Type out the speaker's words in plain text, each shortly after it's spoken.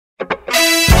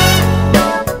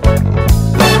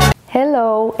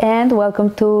Hello and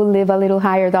welcome to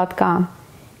livealittlehigher.com.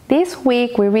 This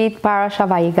week we read Parashat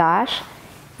Vayigash,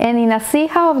 and in a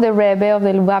Sicha of the Rebbe, of the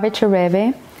Lubavitcher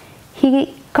Rebbe,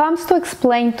 he comes to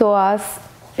explain to us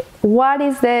what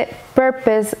is the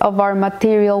purpose of our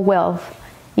material wealth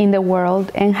in the world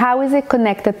and how is it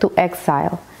connected to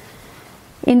exile.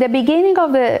 In the beginning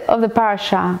of the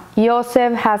parasha,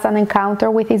 Yosef has an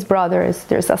encounter with his brothers.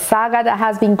 There's a saga that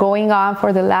has been going on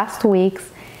for the last weeks,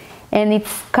 and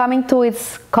it's coming to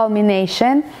its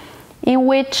culmination in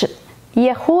which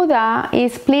Yehuda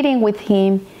is pleading with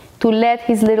him to let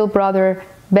his little brother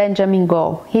Benjamin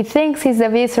go. He thinks he's the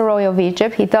viceroy of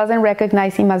Egypt. He doesn't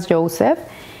recognize him as Joseph.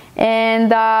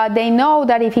 And they know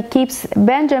that if he keeps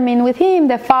Benjamin with him,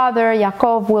 the father,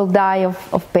 Yaakov, will die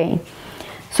of pain.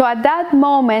 So at that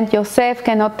moment, Yosef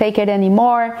cannot take it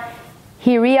anymore.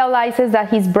 He realizes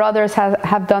that his brothers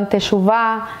have done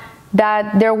teshuvah,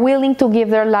 that they're willing to give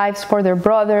their lives for their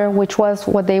brother, which was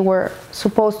what they were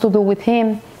supposed to do with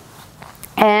him.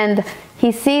 And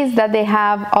he sees that they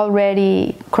have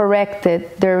already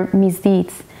corrected their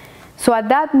misdeeds. So at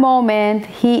that moment,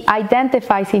 he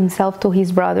identifies himself to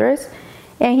his brothers,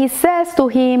 and he says to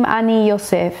him, Ani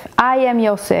Yosef, I am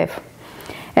Yosef.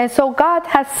 And so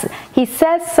he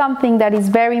says something that is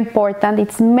very important.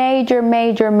 It's major,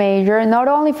 not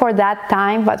only for that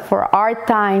time, but for our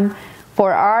time,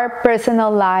 for our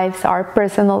personal lives, our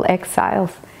personal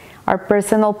exiles, our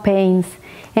personal pains.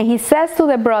 And he says to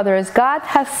the brothers, God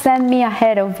has sent me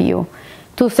ahead of you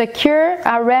to secure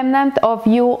a remnant of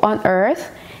you on earth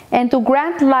and to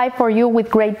grant life for you with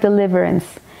great deliverance.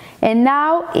 And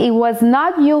now it was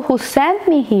not you who sent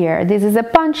me here. This is a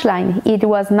punchline. It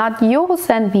was not you who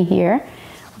sent me here,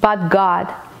 but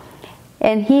God.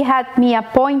 And he had me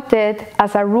appointed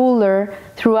as a ruler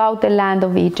throughout the land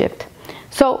of Egypt.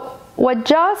 So what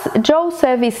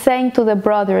Joseph is saying to the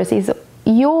brothers is,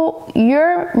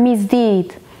 your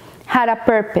misdeed had a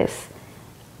purpose.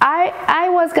 I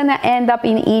was going to end up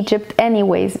in Egypt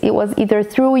anyways. It was either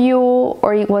through you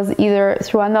or it was either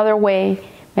through another way.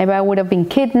 Maybe I would have been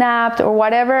kidnapped or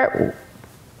whatever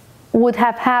would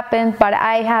have happened, but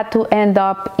I had to end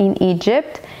up in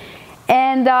Egypt.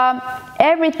 And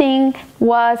everything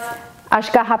was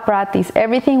Ashgaha Pratis.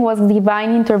 Everything was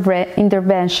divine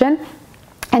intervention.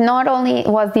 And not only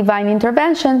was divine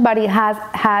intervention, but it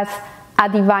has a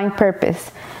divine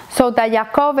purpose. So that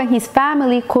Yaakov and his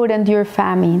family could endure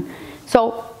famine.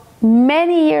 So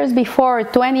many years before,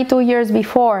 22 years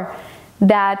before,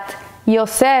 that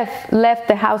Yosef left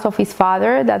the house of his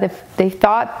father, that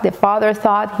the father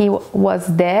thought he was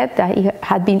dead, that he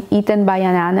had been eaten by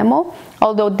an animal.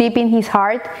 Although deep in his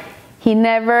heart, he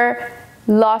never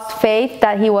lost faith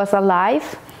that he was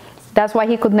alive. That's why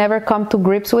he could never come to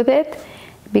grips with it,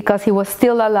 because he was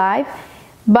still alive.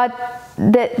 But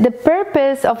the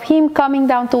purpose of him coming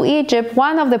down to Egypt,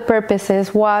 one of the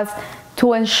purposes was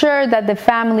to ensure that the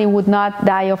family would not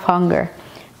die of hunger,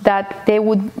 that they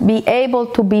would be able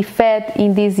to be fed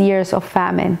in these years of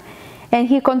famine. And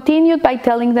he continued by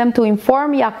telling them to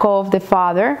inform Yaakov, the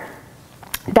father,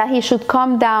 that he should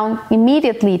come down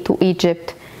immediately to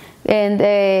Egypt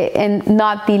and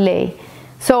not delay.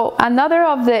 So another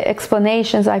of the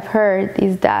explanations I've heard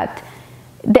is that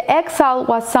the exile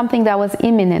was something that was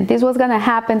imminent. This was going to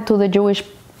happen to the Jewish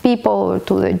people, or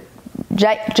to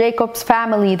Jacob's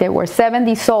family. There were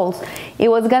 70 souls. It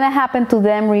was going to happen to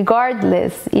them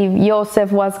regardless if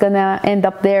Joseph was going to end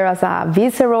up there as a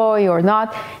viceroy or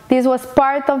not. This was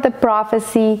part of the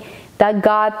prophecy that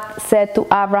God said to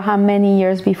Abraham many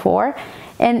years before.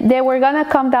 And they were going to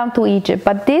come down to Egypt.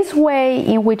 But this way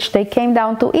in which they came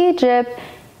down to Egypt,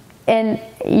 and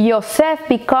Yosef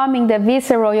becoming the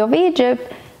viceroy of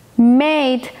Egypt,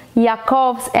 made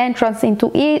Yaakov's entrance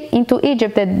into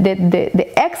Egypt,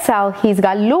 the exile, his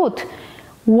galut,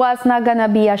 was not going to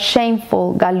be a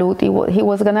shameful galut. He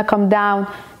was going to come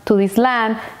down to this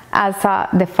land as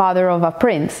the father of a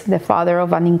prince, the father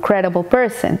of an incredible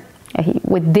person.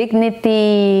 With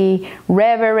dignity,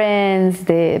 reverence,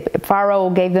 the Pharaoh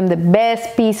gave them the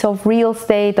best piece of real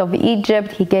estate of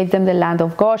Egypt. He gave them the land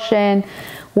of Goshen,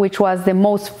 which was the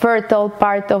most fertile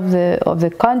part of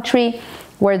the country,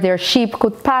 where their sheep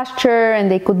could pasture and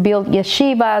they could build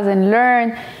yeshivas and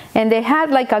learn. And they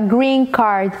had like a green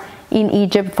card in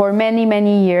Egypt for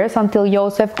many years until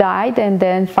Joseph died, and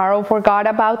then Pharaoh forgot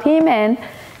about him and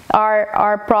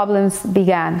our problems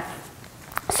began.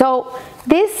 So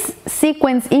this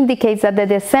sequence indicates that the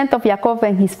descent of Yaakov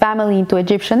and his family into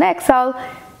Egyptian exile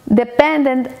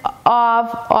dependent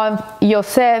of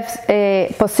Joseph's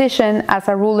position as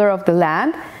a ruler of the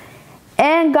land,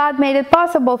 and God made it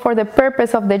possible for the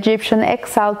purpose of the Egyptian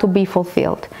exile to be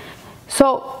fulfilled.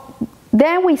 So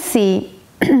then we see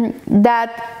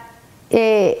that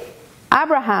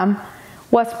Abraham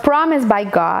was promised by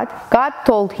God. God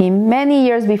told him many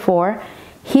years before,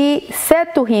 he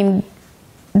said to him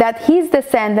that his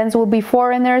descendants will be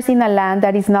foreigners in a land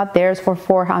that is not theirs for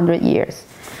 400 years.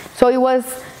 So it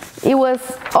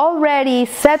was already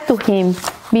said to him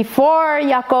before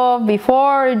Jacob,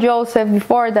 before Joseph,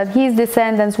 before that his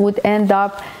descendants would end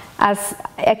up as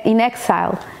in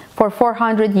exile for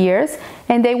 400 years,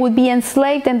 and they would be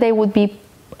enslaved and they would be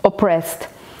oppressed.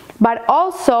 But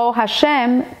also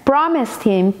Hashem promised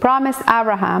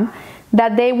Abraham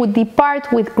that they would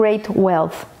depart with great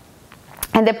wealth.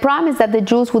 And the promise that the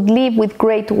Jews would live with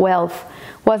great wealth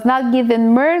was not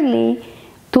given merely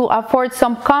to afford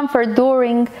some comfort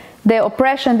during the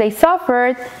oppression they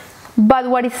suffered, but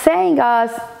what it's saying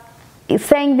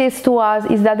this to us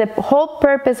is that the whole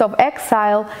purpose of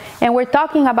exile, and we're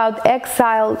talking about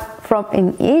exile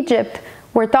in Egypt,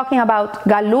 we're talking about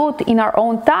galut in our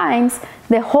own times.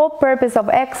 The whole purpose of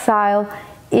exile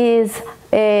is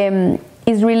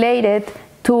related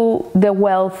to the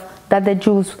wealth that the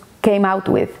Jews came out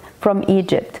with from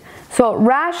Egypt. So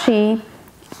Rashi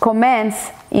comments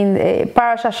in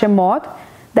Parashat Shemot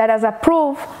that as a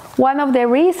proof, one of the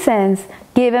reasons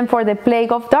given for the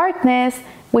plague of darkness,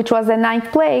 which was the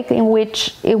 9th plague, in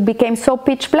which it became so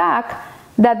pitch black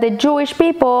that the Jewish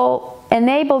people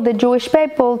enabled the Jewish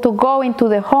people to go into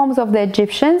the homes of the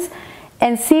Egyptians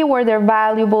and see where their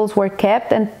valuables were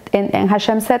kept, and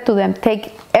Hashem said to them,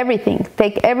 take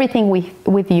everything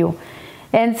with you.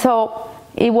 And so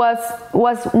it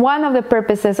was one of the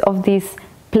purposes of this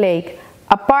plague.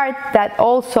 Apart that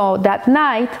also that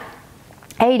night,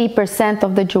 80%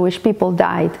 of the Jewish people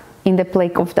died in the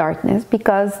plague of darkness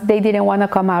because they didn't want to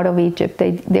come out of Egypt.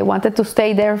 They wanted to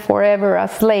stay there forever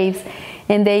as slaves,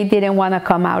 and they didn't want to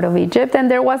come out of Egypt, and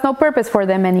there was no purpose for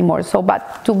them anymore. So,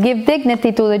 but to give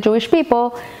dignity to the Jewish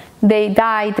people, they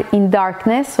died in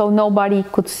darkness, so nobody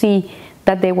could see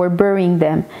that they were burying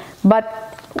them. But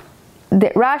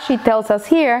Rashi tells us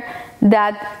here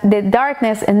that the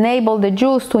darkness enabled the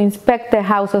Jews to inspect the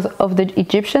houses of the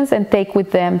Egyptians and take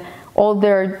with them all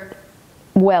their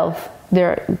wealth,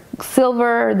 their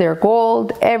silver, their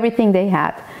gold, everything they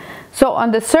had. So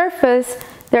on the surface,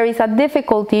 there is a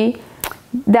difficulty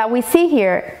that we see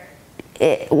here.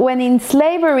 When in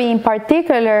slavery in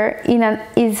particular,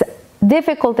 is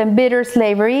difficult and bitter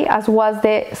slavery, as was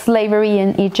the slavery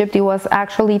in Egypt. It was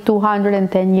actually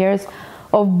 210 years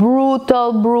of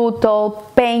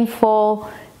brutal, painful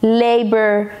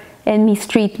labor and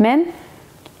mistreatment.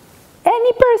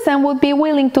 Any person would be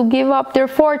willing to give up their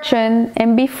fortune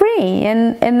and be free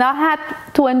and not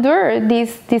have to endure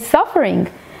this suffering.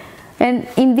 And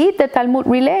indeed, the Talmud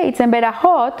relates in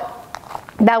Berachot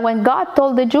that when God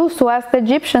told the Jews to ask the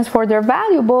Egyptians for their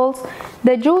valuables,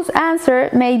 the Jews' answer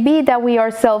may be that we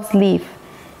ourselves leave.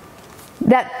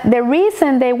 That the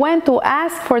reason they went to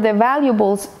ask for the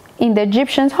valuables in the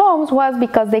Egyptians' homes was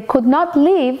because they could not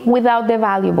leave without the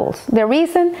valuables. The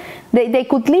reason they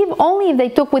could leave only if they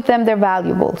took with them their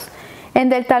valuables.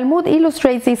 And the Talmud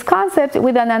illustrates this concept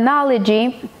with an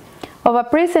analogy of a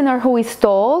prisoner who is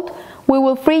told, "We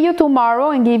will free you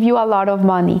tomorrow and give you a lot of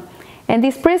money." And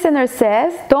this prisoner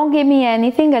says, "Don't give me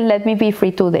anything and let me be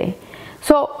free today."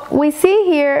 So we see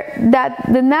here that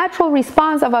the natural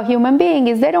response of a human being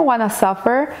is they don't want to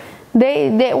suffer.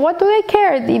 What do they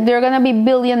care if they're going to be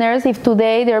billionaires if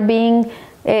today they're being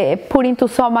put into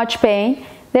so much pain?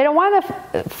 They don't want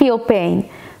to feel pain.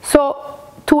 So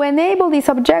to enable this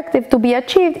objective to be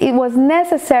achieved, it was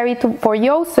necessary for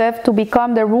Joseph to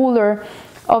become the ruler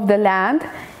of the land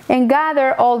and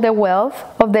gather all the wealth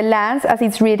of the lands, as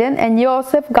it's written, and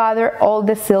Joseph gathered all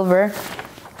the silver.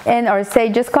 And our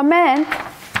sages comment,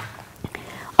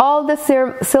 all the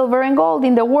silver and gold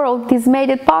in the world, this made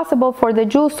it possible for the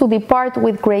Jews to depart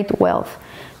with great wealth.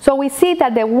 So we see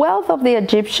that the wealth of the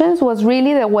Egyptians was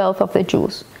really the wealth of the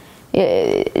Jews.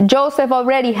 Joseph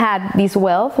already had this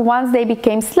wealth. Once they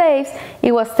became slaves,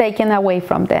 it was taken away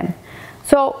from them.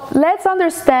 So let's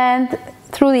understand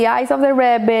through the eyes of the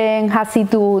Rebbe and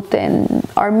Hasidut and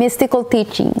our mystical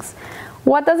teachings,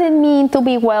 what does it mean to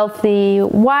be wealthy?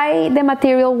 Why the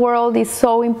material world is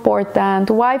so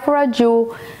important? Why for a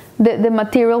Jew the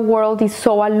material world is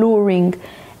so alluring?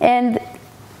 And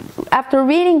after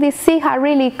reading this Siha,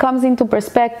 really comes into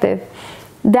perspective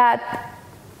that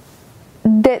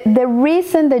the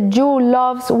reason the Jew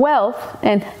loves wealth,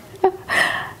 and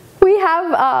we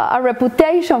have a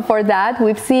reputation for that.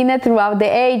 We've seen it throughout the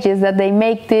ages that they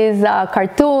make these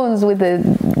cartoons with the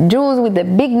Jews with the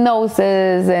big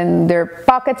noses and their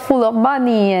pockets full of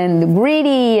money and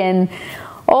greedy and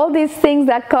all these things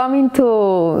that come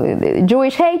into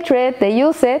Jewish hatred, they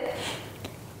use it.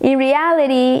 In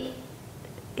reality,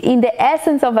 in the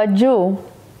essence of a Jew,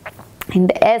 in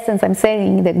the essence, I'm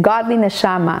saying, the godly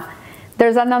neshama,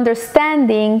 there's an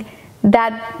understanding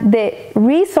that the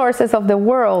resources of the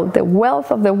world, the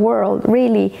wealth of the world,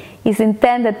 really is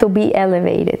intended to be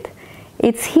elevated.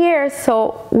 It's here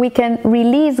so we can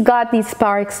release godly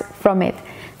sparks from it.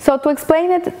 So to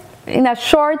explain it in a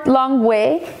short, long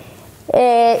way,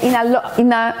 in a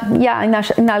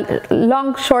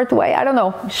long, short way, I don't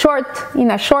know,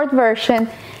 in a short version,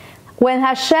 when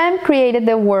Hashem created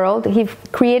the world, He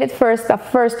created first a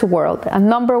first world, a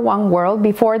number one world,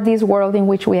 before this world in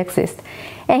which we exist.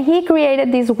 And He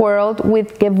created this world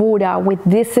with gevura, with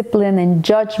discipline and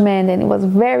judgment, and it was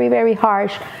very, very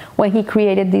harsh when He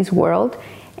created this world.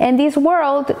 And this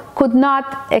world could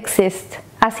not exist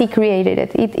as He created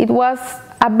it. It was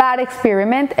a bad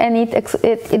experiment, and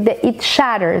it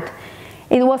shattered.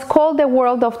 It was called the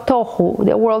world of tohu,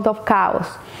 the world of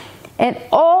chaos. And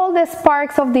all the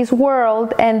sparks of this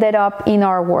world ended up in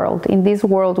our world, in this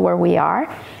world where we are.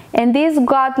 And these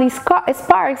godly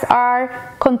sparks are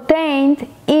contained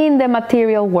in the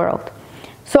material world.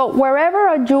 So wherever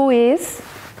a Jew is,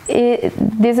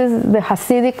 this is the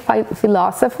Hasidic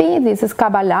philosophy, this is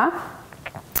Kabbalah,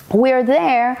 we're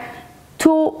there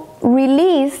to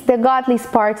release the godly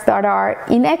sparks that are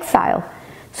in exile.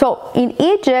 So in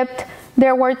Egypt,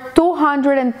 there were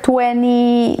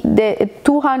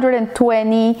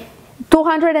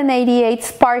 288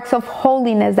 sparks of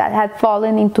holiness that had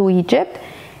fallen into Egypt.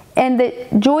 And the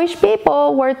Jewish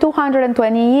people were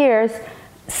 220 years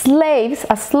slaves,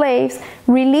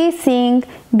 releasing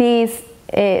these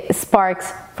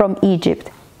sparks from Egypt,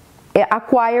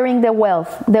 acquiring the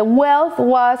wealth. The wealth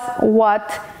was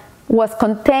what was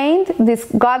contained, these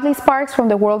godly sparks from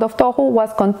the world of Tohu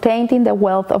was contained in the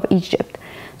wealth of Egypt.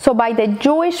 So by the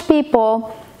Jewish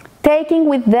people taking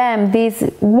with them this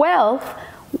wealth,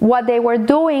 what they were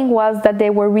doing was that they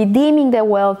were redeeming the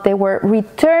wealth, they were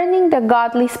returning the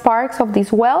godly sparks of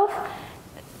this wealth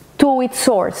to its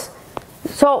source.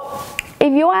 So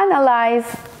if you analyze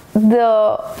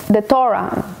the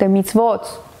Torah, the mitzvot,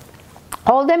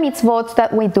 all the mitzvot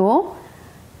that we do,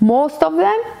 most of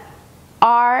them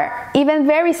are, even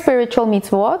very spiritual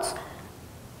mitzvot,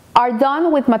 are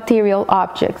done with material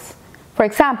objects. For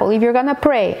example, if you're going to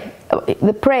pray,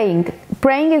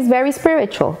 praying is very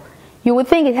spiritual. You would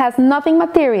think it has nothing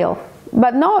material,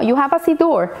 but no, you have a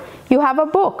siddur, you have a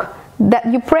book that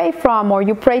you pray from, or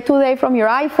you pray today from your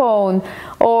iPhone,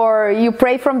 or you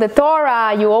pray from the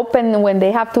Torah, you open when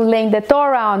they have to lay the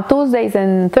Torah on Tuesdays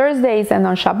and Thursdays and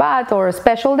on Shabbat or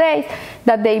special days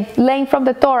that they lay from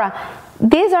the Torah.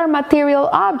 These are material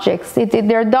objects.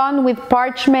 They're done with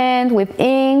parchment, with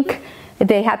ink.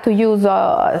 They had to use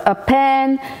a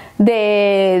pen.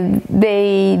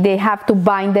 They have to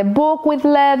bind the book with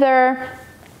leather.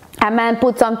 A man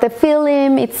puts on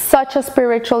tefillin. It's such a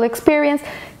spiritual experience,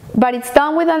 but it's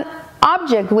done with an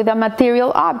object, with a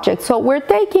material object. So we're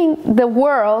taking the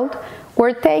world,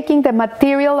 we're taking the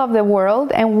material of the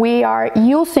world, and we are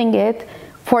using it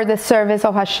for the service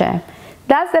of Hashem.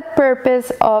 That's the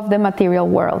purpose of the material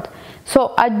world.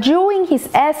 So a Jew in his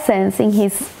essence, in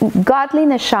his godly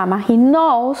neshama, he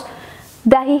knows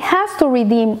that he has to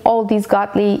redeem all these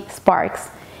godly sparks.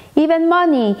 Even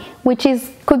money, which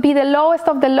could be the lowest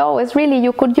of the lowest, really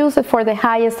you could use it for the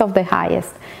highest of the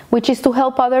highest, which is to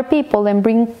help other people and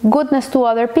bring goodness to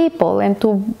other people and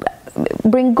to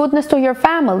bring goodness to your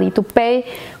family, to pay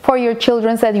for your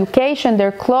children's education,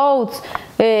 their clothes,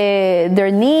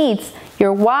 their needs,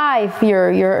 your wife,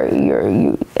 your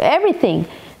everything.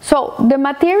 So the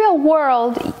material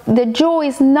world, the Jew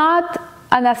is not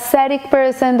an ascetic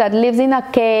person that lives in a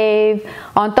cave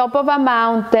on top of a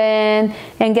mountain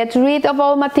and gets rid of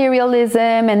all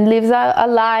materialism and lives a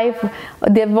life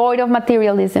devoid of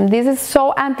materialism. This is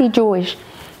so anti-Jewish.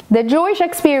 The Jewish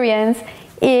experience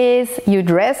is you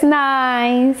dress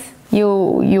nice,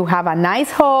 you have a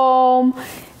nice home,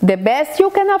 the best you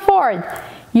can afford.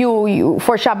 You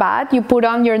for Shabbat, you put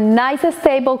on your nicest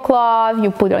tablecloth,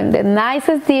 you put on the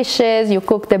nicest dishes, you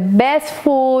cook the best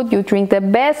food, you drink the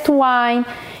best wine.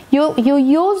 You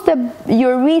use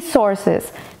your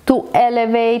resources to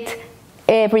elevate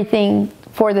everything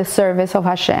for the service of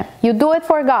Hashem. You do it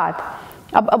for God.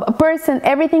 A person,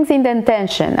 everything's in the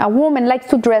intention. A woman likes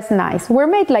to dress nice. We're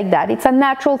made like that. It's a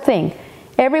natural thing.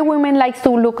 Every woman likes to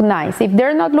look nice. If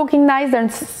they're not looking nice, then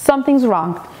something's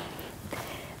wrong.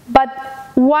 But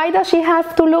why does she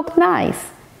have to look nice?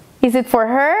 Is it for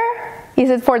her? Is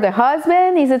it for the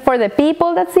husband? Is it for the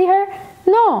people that see her?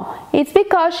 No, it's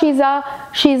because she's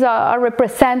a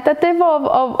representative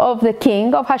of the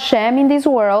king, of Hashem in this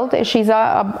world. She's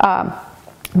a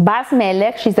Bas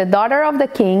Melech, she's the daughter of the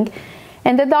king,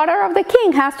 and the daughter of the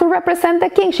king has to represent the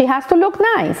king. She has to look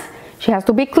nice. She has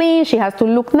to be clean, she has to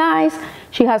look nice,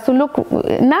 she has to look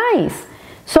nice.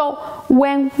 So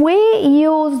when we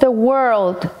use the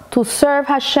world to serve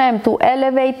Hashem, to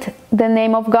elevate the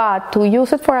name of God, to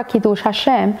use it for a Kiddush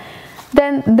Hashem,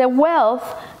 then the wealth,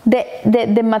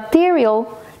 the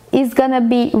material is going to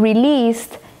be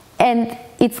released, and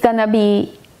it's going to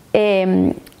be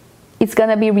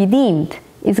redeemed.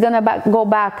 It's going to go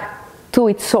back to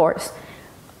its source.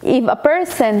 If a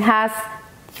person has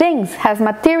things, has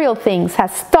material things,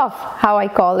 has stuff, how I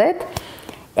call it,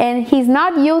 and he's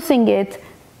not using it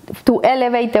to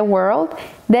elevate the world,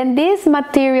 then these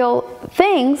material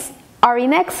things are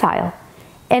in exile.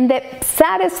 And the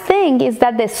saddest thing is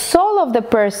that the soul of the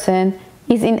person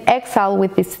is in exile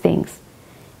with these things.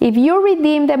 If you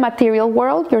redeem the material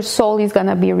world, your soul is going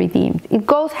to be redeemed. It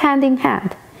goes hand in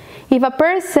hand. If a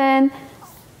person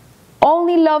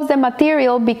only loves the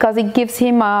material because it gives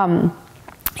him a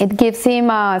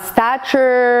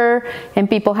stature, and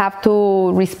people have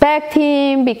to respect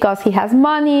him because he has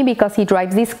money, because he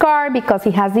drives this car, because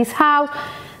he has this house,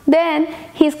 then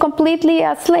he's completely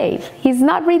a slave. He's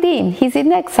not redeemed. He's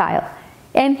in exile.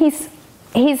 And his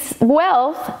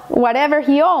wealth, whatever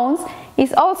he owns,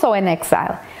 is also in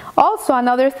exile. Also,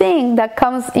 another thing that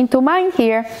comes into mind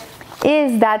here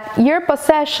is that your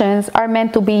possessions are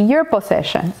meant to be your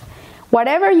possessions.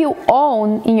 Whatever you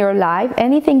own in your life,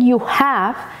 anything you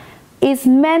have, is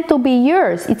meant to be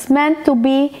yours. It's meant to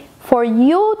be for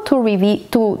you to redeem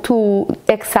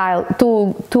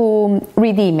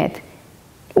it.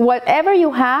 Whatever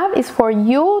you have is for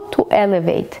you to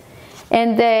elevate.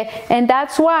 And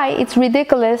that's why it's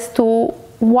ridiculous to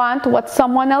want what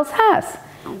someone else has.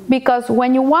 Because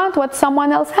when you want what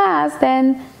someone else has,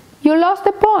 then you lost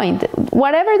the point.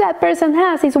 Whatever that person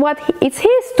has is it's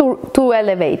his to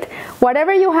elevate.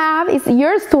 Whatever you have is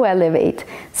yours to elevate.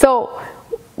 So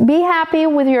be happy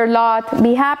with your lot.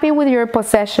 Be happy with your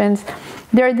possessions.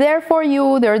 They're there for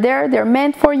you. They're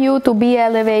meant for you to be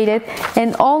elevated,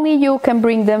 and only you can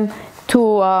bring them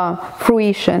to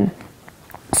fruition.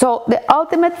 So the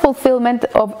ultimate fulfillment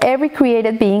of every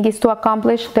created being is to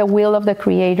accomplish the will of the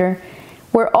Creator.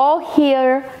 We're all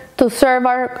here to serve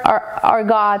our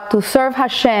God, to serve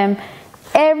Hashem.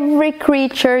 Every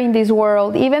creature in this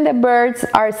world, even the birds,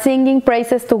 are singing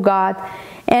praises to God.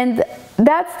 And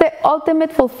that's the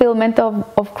ultimate fulfillment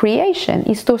of creation,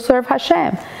 is to serve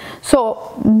Hashem.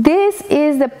 So this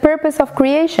is the purpose of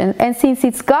creation. And since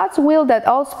it's God's will that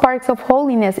all sparks of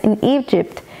holiness in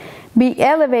Egypt be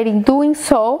elevating, doing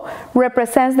so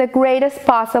represents the greatest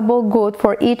possible good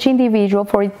for each individual,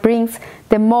 for it brings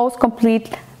the most complete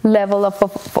level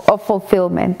of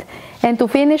fulfillment. And to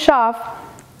finish off,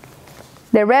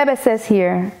 the Rebbe says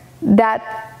here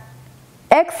that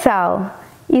exile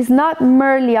is not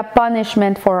merely a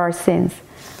punishment for our sins.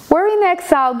 We're in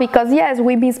exile because, yes,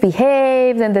 we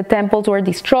misbehaved and the temples were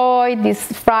destroyed. This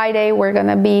Friday we're going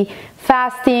to be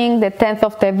fasting, the 10th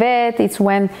of Tevet. It's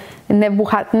when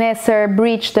Nebuchadnezzar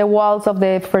breached the walls of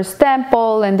the first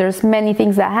temple, and there's many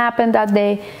things that happened that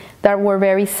day that were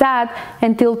very sad.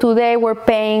 Until today we're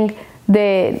paying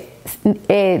the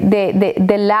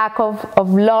lack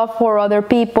of love for other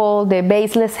people, the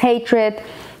baseless hatred,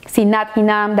 sinat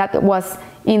hinam, that was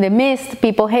in the midst.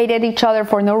 People hated each other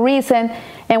for no reason,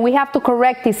 and we have to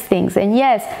correct these things. And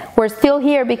yes, we're still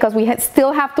here because we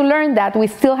still have to learn that. We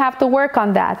still have to work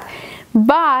on that.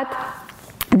 But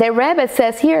the Rebbe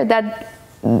says here that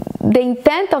the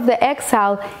intent of the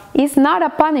exile is not a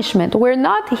punishment. We're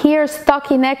not here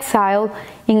stuck in exile,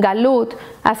 in Galut,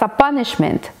 as a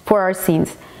punishment for our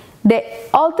sins. The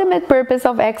ultimate purpose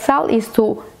of exile is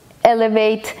to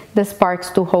elevate the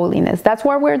sparks to holiness. That's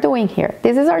what we're doing here.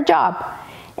 This is our job.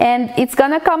 And it's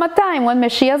going to come a time when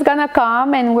Mashiach's going to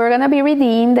come and we're going to be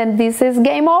redeemed, and this is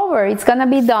game over. It's going to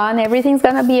be done. Everything's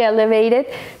going to be elevated.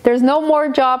 There's no more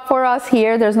job for us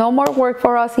here. There's no more work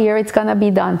for us here. It's going to be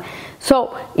done.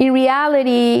 So in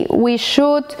reality, we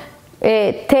should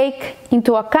take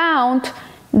into account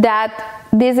that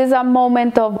this is a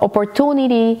moment of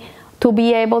opportunity to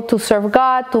be able to serve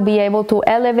God, to be able to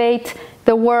elevate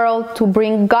the world, to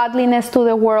bring godliness to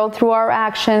the world through our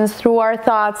actions, through our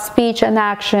thoughts, speech, and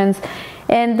actions,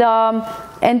 and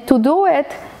to do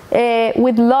it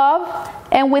with love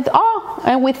and with awe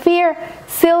and with fear.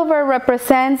 Silver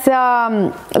represents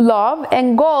love,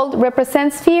 and gold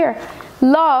represents fear.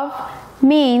 Love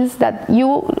means that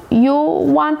you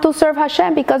want to serve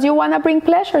Hashem because you want to bring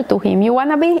pleasure to Him. You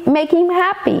want to make Him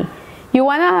happy. You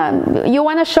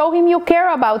wanna show him you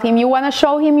care about him. You wanna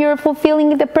show him you're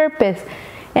fulfilling the purpose.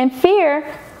 And fear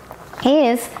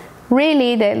is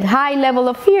really, the high level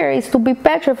of fear is to be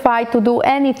petrified to do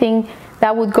anything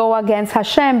that would go against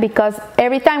Hashem, because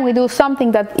every time we do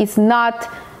something that is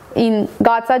not in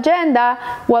God's agenda,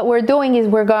 what we're doing is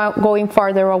we're going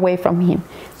farther away from Him.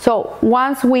 So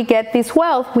once we get this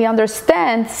wealth, we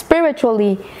understand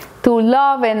spiritually to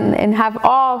love and have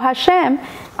awe of Hashem,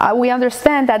 we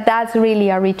understand that that's really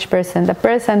a rich person, the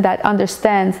person that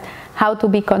understands how to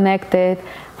be connected,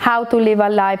 how to live a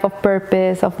life of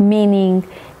purpose, of meaning,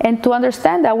 and to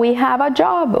understand that we have a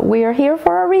job. We are here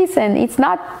for a reason. It's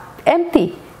not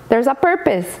empty. There's a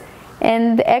purpose,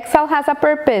 and exile has a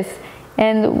purpose,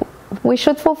 and we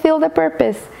should fulfill the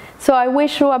purpose. So I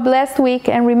wish you a blessed week,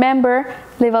 and remember,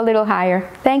 live a little higher.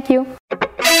 Thank you.